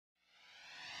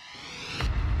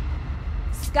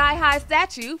sky-high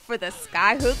statue for the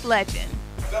Skyhook legend.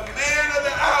 The man of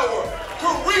the hour,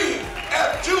 Kareem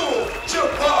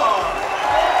Abdul-Jabbar.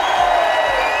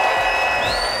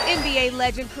 NBA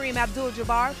legend Kareem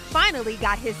Abdul-Jabbar finally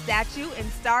got his statue in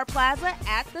Star Plaza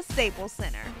at the Staples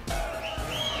Center.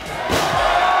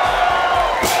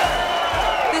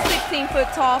 The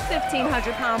 16-foot-tall,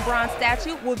 1,500-pound bronze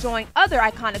statue will join other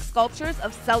iconic sculptures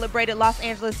of celebrated Los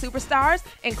Angeles superstars,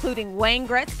 including Wayne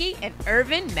Gretzky and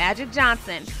Earvin "Magic"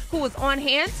 Johnson, who was on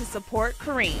hand to support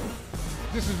Kareem.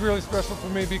 This is really special for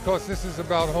me because this is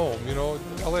about home. You know,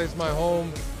 LA is my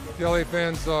home. The LA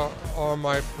fans are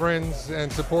my friends and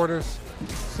supporters.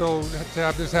 So to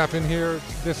have this happen here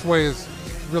this way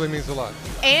really means a lot.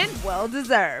 And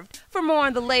well-deserved. For more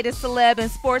on the latest celeb and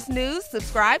sports news,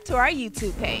 subscribe to our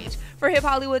YouTube page. For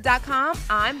HipHollywood.com,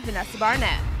 I'm Vanessa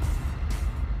Barnett.